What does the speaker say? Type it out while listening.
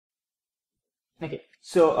Okay,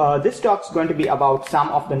 so this talk is going to be about some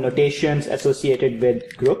of the notations associated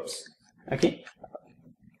with groups. Okay,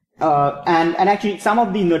 and actually some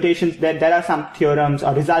of the notations, there are some theorems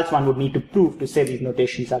or results one would need to prove to say these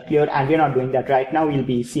notations are clear, and we're not doing that right now. We'll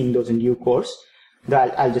be seeing those in due course.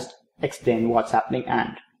 I'll just explain what's happening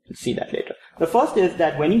and we'll see that later. The first is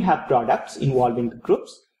that when you have products involving the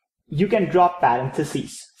groups, you can drop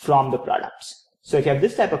parentheses from the products. So if you have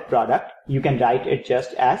this type of product, you can write it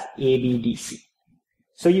just as ABDC.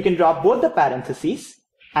 So you can drop both the parentheses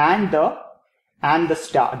and the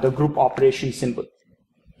star, the group operation symbol.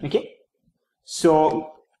 Okay.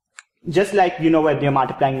 So just like, when you're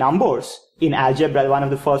multiplying numbers in algebra, one of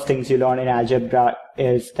the first things you learn in algebra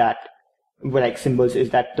is that, like symbols, is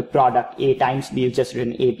that the product A times B is just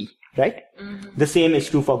written AB, right? Mm-hmm. The same is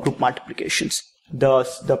true for group multiplications.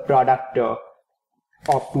 The product of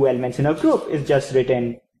two elements in a group is just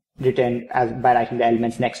written as by writing the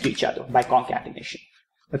elements next to each other by concatenation.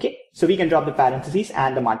 Okay, so we can drop the parentheses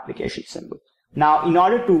and the multiplication symbol. Now, in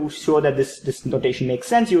order to show that this notation makes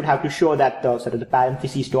sense, you would have to show that the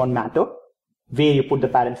parentheses don't matter. Where you put the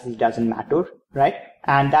parentheses doesn't matter, right?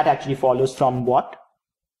 And that actually follows from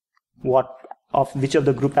which of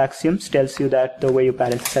the group axioms tells you that the way you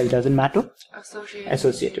parenthesize doesn't matter?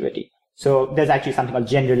 Associativity. So there's actually something called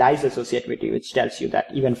generalized associativity, which tells you that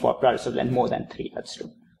even for products of length more than 3, that's true.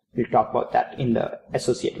 We'll talk about that in the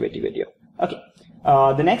associativity video. Okay.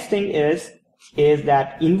 The next thing is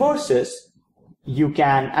that inverses, you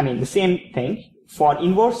can, the same thing. For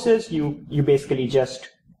inverses, you basically just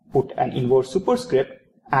put an inverse superscript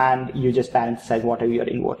and you just parenthesize whatever you're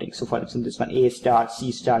inverting. So for instance, this one, A star,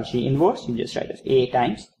 C star, G inverse, you just write as A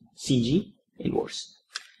times CG inverse.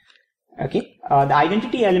 Okay. The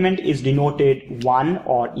identity element is denoted 1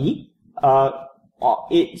 or E.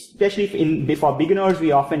 Especially for beginners,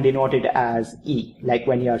 we often denote it as E, like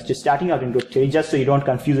when you're just starting out in group theory, just so you don't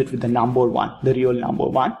confuse it with the number 1, the real number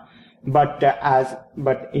 1. But as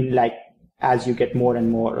you get more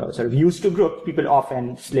and more used to groups, people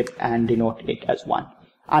often slip and denote it as 1,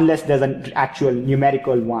 unless there's an actual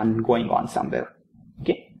numerical 1 going on somewhere.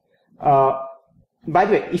 Okay. By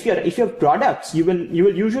the way, if you have products, you will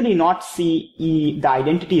usually not see E, the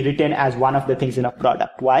identity written as one of the things in a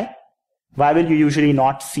product. Why? Why will you usually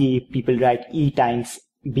not see people write E times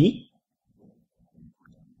B?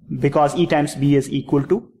 Because E times B is equal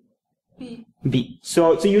to B.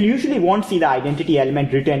 So you usually won't see the identity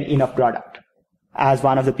element written in a product as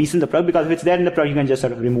one of the pieces in the product, because if it's there in the product, you can just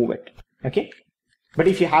remove it. Okay? But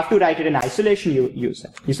if you have to write it in isolation, you use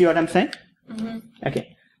it. You see what I'm saying? Mm-hmm.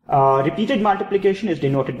 Okay. Repeated multiplication is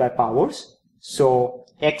denoted by powers. So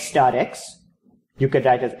x star x, you could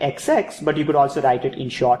write as xx, but you could also write it in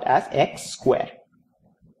short as x square.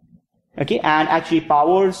 Okay, and actually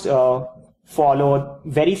powers follow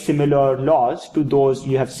very similar laws to those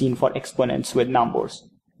you have seen for exponents with numbers,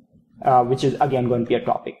 which is again going to be a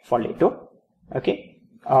topic for later. Okay,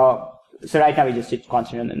 so right now we just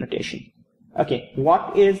concentrate on the notation. Okay,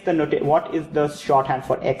 what is the shorthand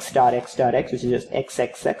for x star x, which is just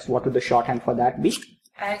xxx? What would the shorthand for that be?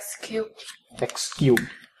 X cubed. X cubed.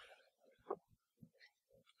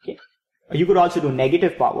 Okay. You could also do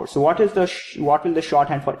negative power. So what will the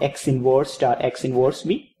shorthand for x inverse star x inverse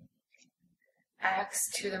be? X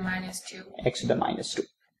to the minus 2. X to the minus 2.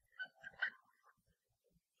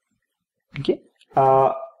 Okay.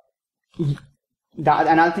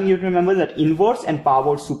 Another thing you remember is that inverse and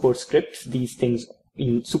power superscripts, these things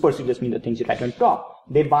in superscript just mean the things you write on top.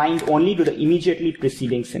 They bind only to the immediately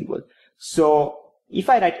preceding symbol. So if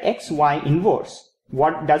I write xy inverse,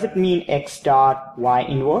 what does it mean x star y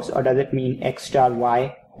inverse, or does it mean x star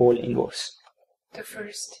y whole inverse? The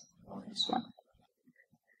first. This one.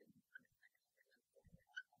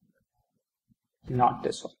 Not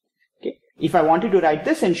this one. Okay. If I wanted to write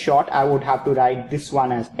this in short, I would have to write this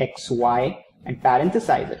one as xy and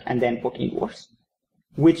parenthesize it and then put inverse,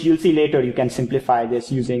 which you'll see later. You can simplify this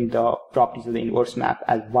using the properties of the inverse map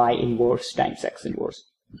as y inverse times x inverse.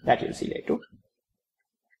 That you'll see later.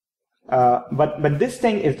 But this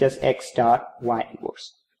thing is just x star y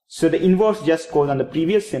inverse. So the inverse just goes on the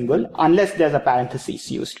previous symbol unless there's a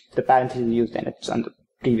parenthesis used. If the parenthesis is used, then it's on the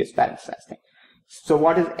previous parenthesis thing. So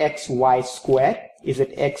what is xy square? Is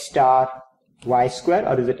it x star y square,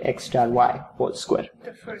 or is it x star y whole square?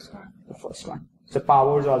 The first one. The first one. So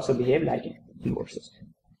powers also behave like inverses.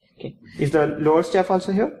 Okay. Is the lower step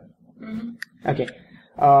also here? Mm-hmm. Okay.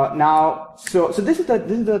 Now, so this is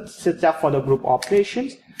the stuff for the group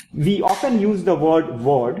operations. We often use the word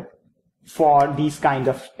for these kinds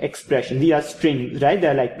of expressions. These are strings, right?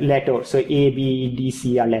 They're like letters. So A, B, D,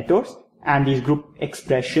 C are letters. And these group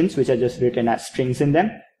expressions, which are just written as strings in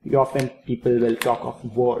them, often people will talk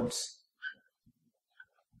of words.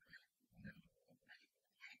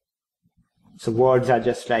 So words are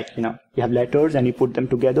just like, you have letters and you put them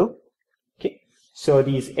together. Okay. So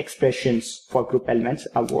these expressions for group elements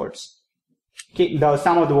are words. Okay.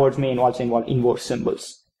 Some of the words may also involve inverse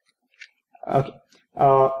symbols. Okay.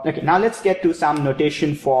 Okay. Now let's get to some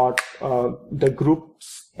notation for the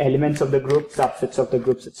groups, elements of the group, subsets of the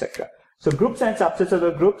groups, etc. So groups and subsets of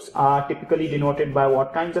the groups are typically denoted by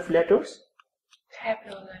what kinds of letters?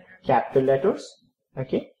 Capital letters. Capital letters.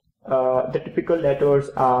 Okay. The typical letters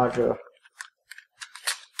are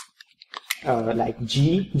like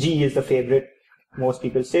G. G is the favorite, most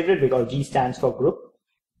people's favorite, because G stands for group.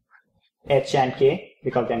 H and K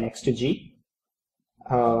because they're next to G.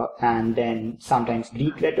 And then sometimes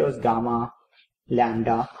Greek letters, gamma,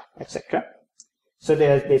 lambda, etc. So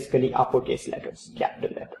there's basically uppercase letters,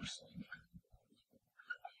 capital letters.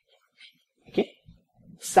 Okay.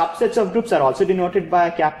 Subsets of groups are also denoted by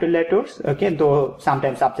capital letters. Okay. Though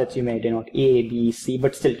sometimes subsets you may denote A, B, C,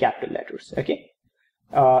 but still capital letters. Okay.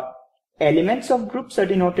 Elements of groups are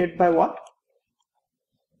denoted by what?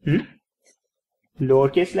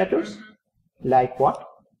 Lowercase letters? Like what?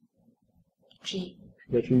 G.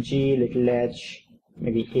 Little g, little h,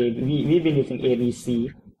 maybe A. We've been using A, B,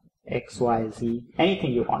 C, X, Y, Z,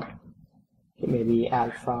 anything you want. Okay, maybe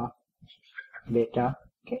alpha, beta,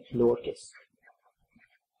 okay, lowercase.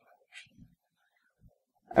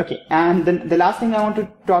 Okay, and then the last thing I want to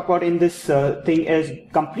talk about in this thing is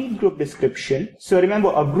complete group description. So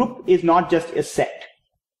remember, a group is not just a set.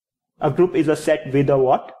 A group is a set with a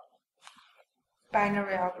what?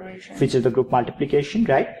 Binary operation. Which is the group multiplication,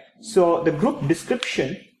 right? So the group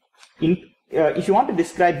description, if you want to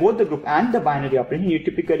describe both the group and the binary operation, you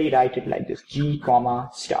typically write it like this: G, comma,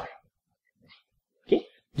 star. Okay,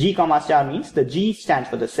 G, comma, star means the G stands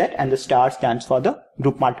for the set and the star stands for the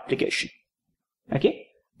group multiplication. Okay.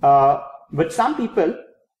 But some people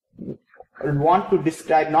want to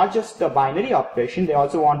describe not just the binary operation, they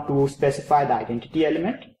also want to specify the identity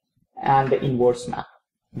element and the inverse map.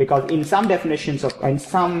 Because in some definitions in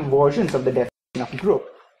some versions of the definition of group,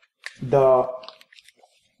 the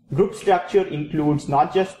group structure includes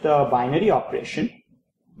not just the binary operation,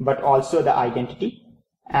 but also the identity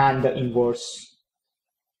and the inverse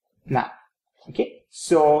map. Okay.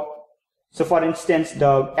 So for instance,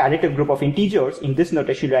 the additive group of integers, in this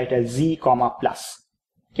notation write as z, comma, plus.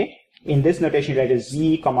 Okay. In this notation write as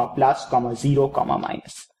z, comma, plus, comma, 0, comma,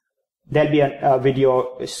 minus. There'll be a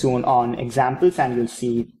video soon on examples and you'll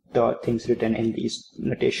see the things written in these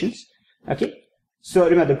notations. Okay. So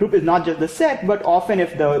remember, the group is not just the set, but often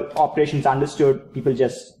if the operation is understood, people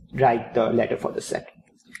just write the letter for the set.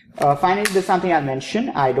 Finally, there's something I'll mention.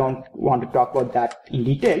 I don't want to talk about that in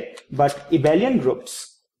detail, but abelian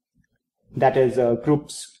groups, that is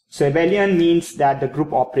groups. So abelian means that the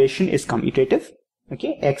group operation is commutative.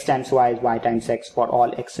 Okay, x times y is y times x for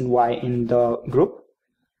all x and y in the group.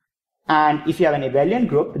 And if you have an abelian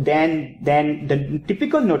group, then the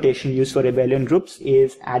typical notation used for abelian groups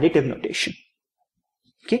is additive notation.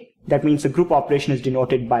 Okay, that means the group operation is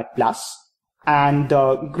denoted by plus, and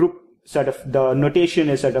the group the notation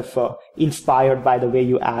is inspired by the way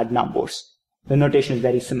you add numbers. The notation is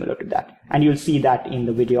very similar to that, and you'll see that in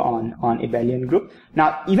the video on abelian group.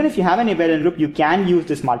 Now, even if you have an abelian group, you can use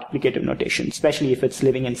this multiplicative notation, especially if it's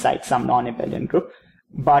living inside some non-abelian group.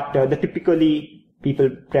 But typically people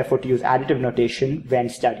prefer to use additive notation when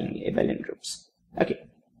studying abelian groups. Okay.